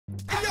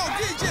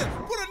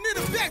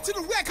back to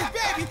the record,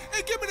 baby,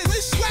 and give me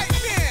this right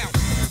now.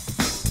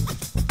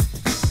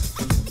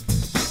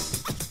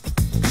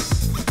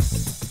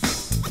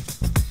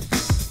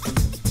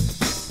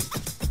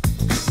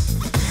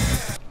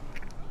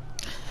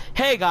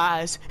 Hey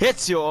guys,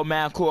 it's your old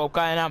man Cool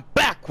Guy, and I'm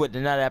back with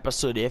another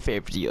episode of your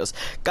favorite videos.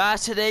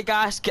 Guys, today,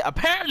 guys,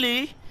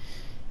 apparently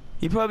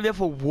you probably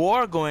have a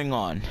war going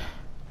on.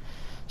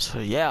 So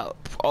yeah,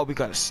 oh, we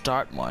gotta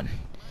start one.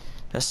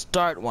 Let's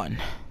start one.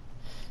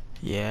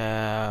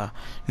 Yeah,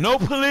 no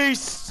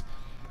police.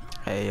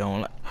 Hey,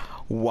 don't like.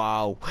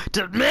 Wow,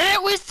 the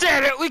minute we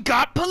said it, we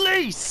got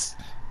police.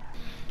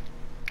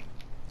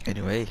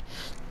 Anyway,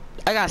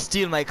 I gotta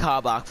steal my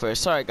car back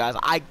first. Sorry guys,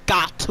 I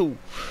got to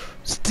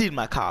steal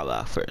my car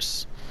back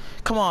first.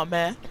 Come on,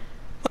 man.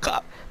 My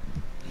car,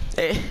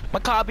 hey, my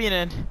car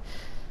being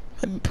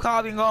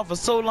gone for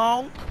so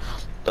long.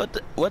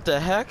 What the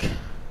heck?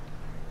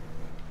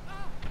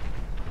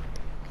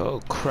 Oh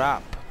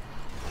crap!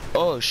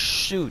 Oh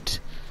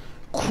shoot!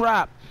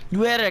 Crap!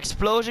 You had an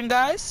explosion,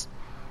 guys?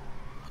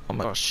 Oh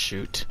my gosh!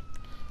 Shoot!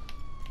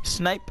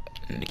 Snipe!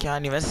 You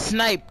can't even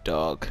snipe,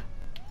 dog.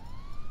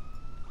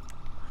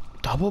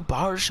 Double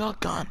barrel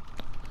shotgun.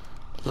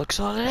 Looks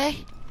all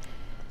today.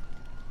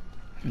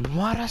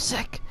 What a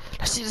sec.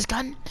 Let's see this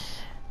gun.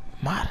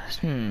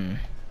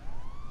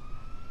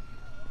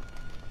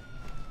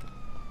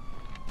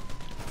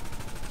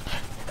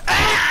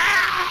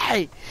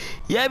 Hey!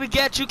 Yeah, we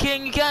get you,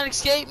 King. You can't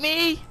escape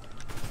me.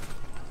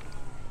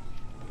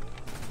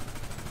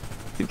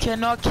 You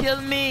cannot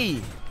kill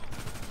me.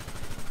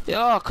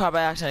 Oh crap!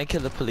 I accidentally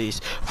killed the police.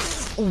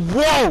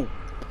 Whoa!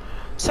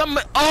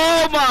 Somebody!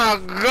 Oh my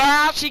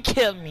gosh! He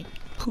killed me.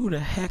 Who the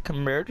heck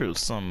murdered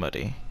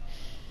somebody?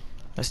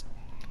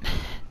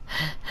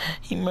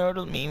 He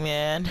murdered me,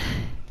 man.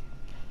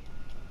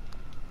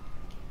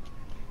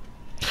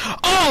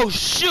 Oh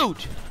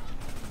shoot!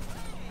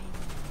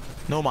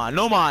 No man,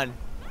 no man.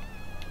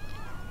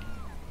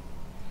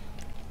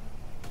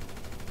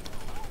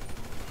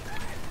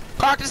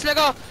 Crack this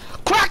nigga!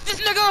 Crack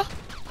this nigga!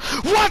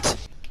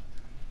 What?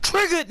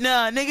 Triggered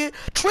now, nigga.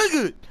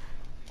 Triggered.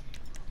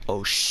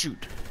 Oh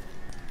shoot.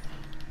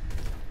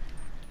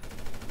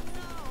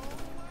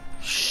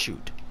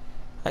 Shoot.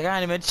 I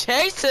can't even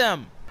chase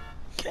him.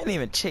 Can't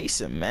even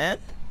chase him, man.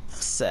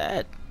 That's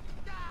sad.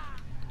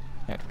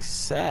 That's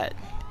sad.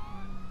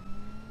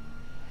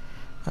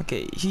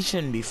 Okay, he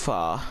shouldn't be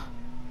far.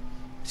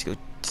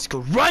 Let's go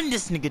run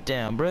this nigga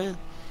down, bruh.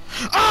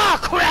 Oh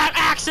crap!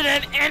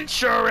 Accident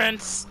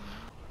insurance.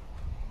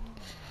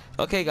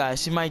 Okay,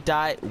 guys, he might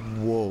die.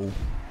 Whoa.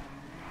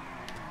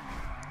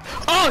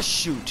 Oh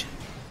shoot.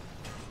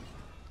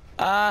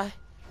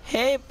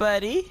 Hey,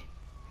 buddy.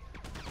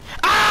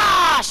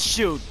 Ah,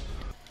 shoot.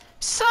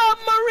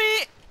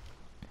 Submarine.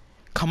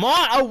 Come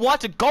on, I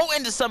want to go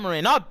in the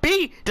submarine, not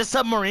be the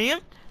submarine.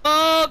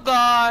 Oh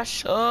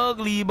gosh,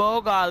 ugly,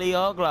 oh golly,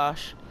 oh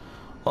gosh,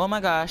 oh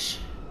my gosh.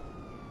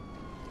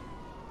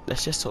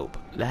 Let's just hope.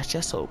 Let's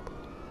just hope.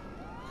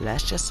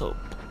 Let's just hope.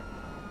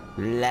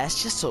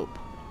 Let's just hope.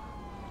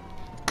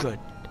 Good.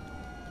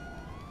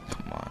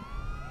 Come on.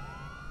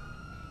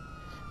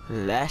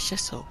 Let's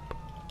just hope.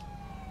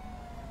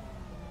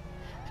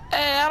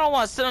 Hey, I don't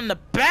want to sit on the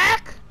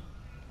back.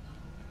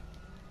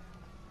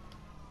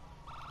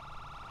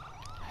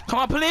 Come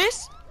on,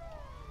 police.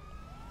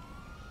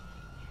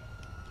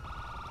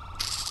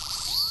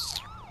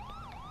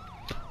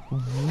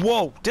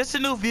 Whoa, this a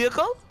new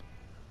vehicle?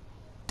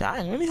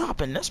 Dang, let me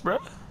hop in this, bro.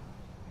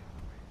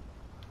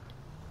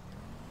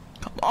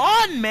 Come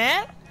on,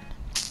 man.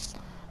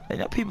 They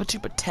got people too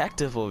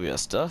protective over your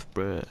stuff,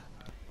 bro.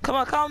 Come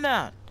on, calm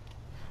down.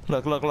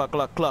 Look, look, look,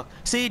 look, look.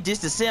 See, this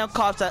the same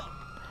cops that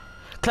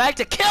like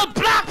to kill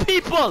black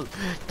people.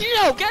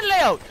 No, get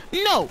loud.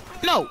 No,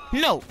 no,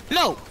 no,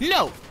 no,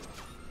 no.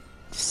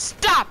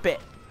 Stop it.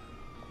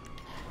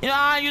 You know,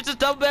 I ain't used this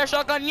double barrel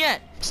shotgun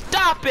yet.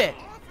 Stop it.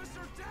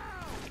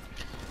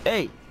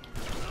 Hey.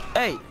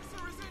 Hey.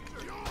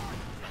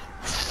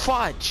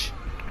 Fudge.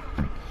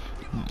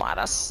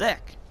 Mother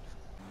sick.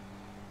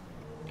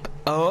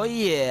 Oh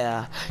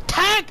yeah.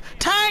 Tank!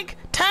 Tank!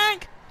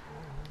 Tank!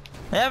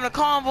 Having a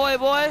convoy,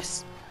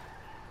 boys.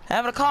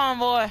 Having a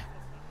convoy.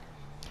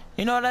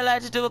 You know what I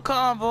like to do with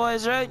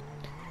convoys, right?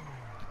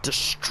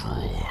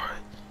 Destroy.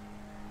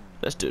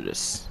 Let's do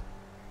this.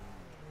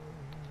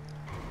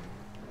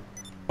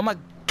 Oh my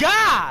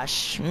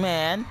gosh,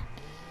 man.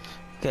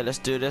 Okay, let's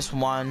do this.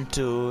 1,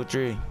 2,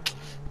 3.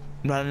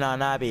 No, no,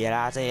 no, be it.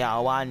 I say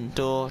 1,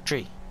 2,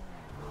 3.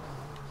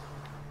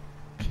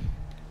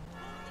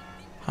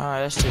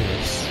 Alright, let's do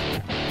this.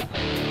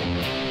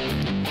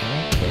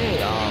 Okay,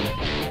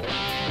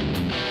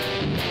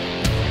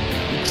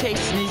 you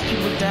chasing these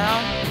people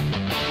down?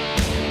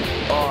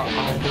 Or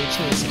are they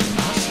chasing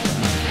us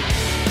down?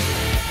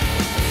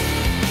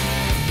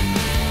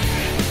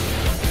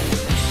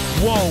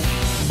 Whoa!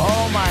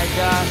 Oh my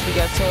gosh, we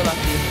got so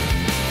lucky.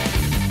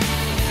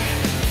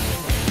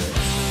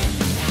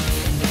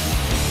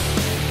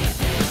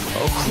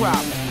 Oh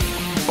crap!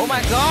 Oh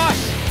my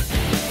gosh!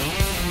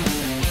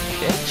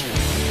 Bitch!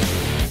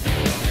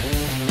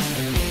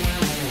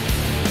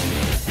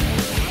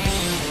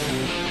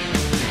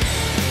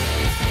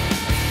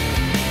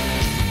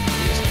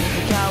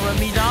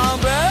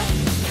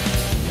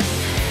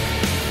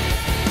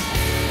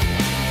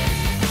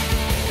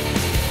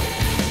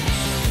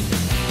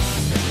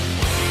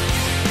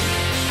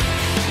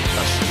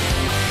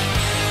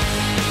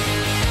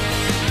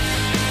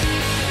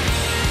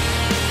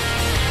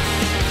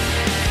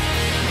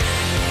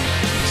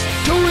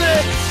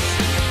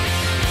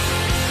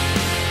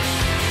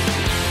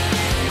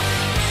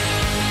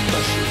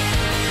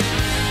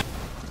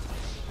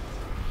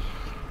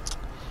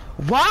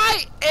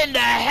 Why in the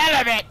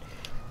hell of it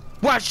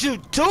would you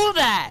do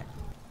that?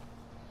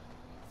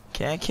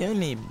 Can't kill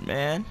me,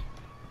 man.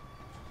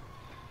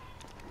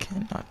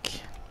 Cannot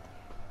kill.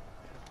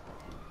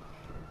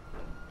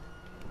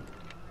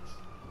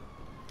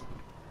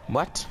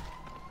 What?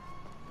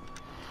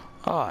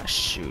 Oh,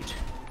 shoot.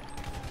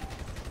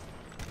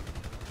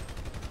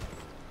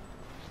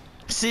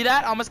 See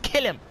that? I almost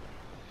kill him.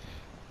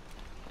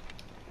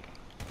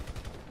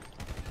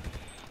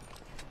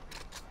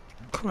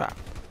 Crap.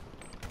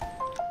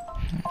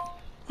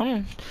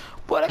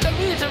 What a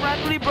convenience, a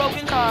randomly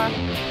broken car.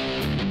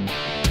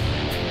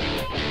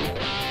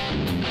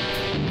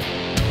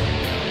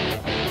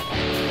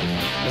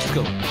 Let's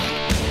go.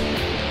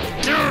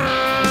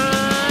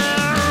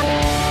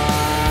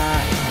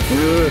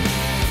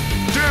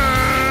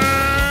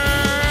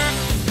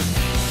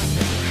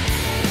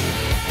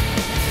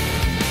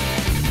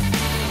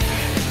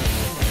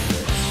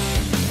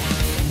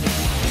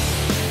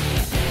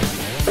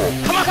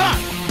 Come on, come on!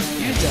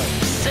 Use the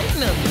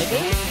signal,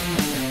 nigga.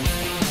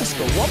 Let's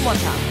go one more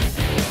time.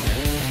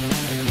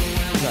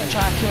 We're gonna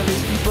try to kill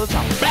these people,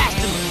 try to blast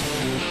them.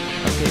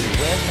 Okay,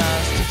 where's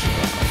my stitching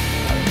bomb?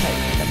 Okay,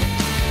 let me.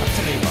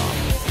 Artillery bomb.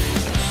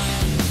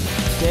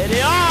 There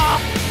they are!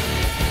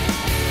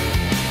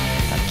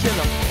 I kill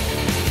them.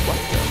 What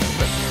the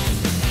frick?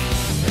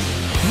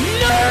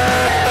 No!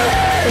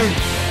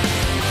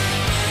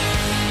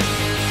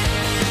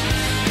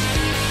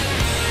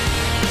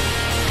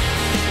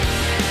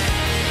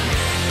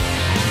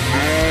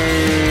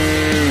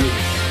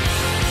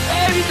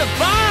 Baby,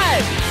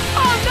 survive!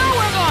 Oh no,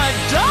 we're gonna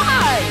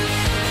die!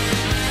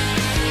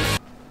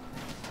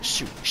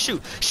 Shoot,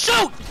 shoot,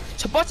 shoot!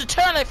 Supposed to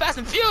turn like Fast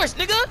and Furious,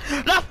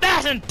 nigga! Not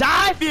Fast and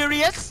Die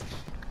Furious!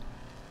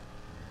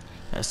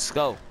 Let's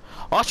go.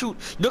 Oh shoot,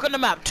 look on the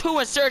map, 2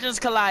 insurgents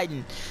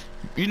colliding.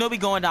 You know we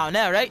going down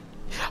there, right?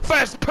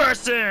 First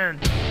person!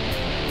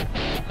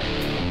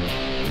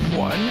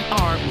 One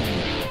army,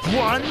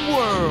 one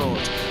world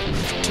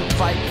to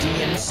fight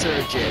the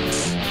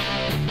insurgents.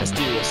 Let's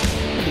do this.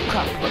 Holy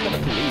crap, look at the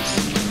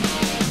police.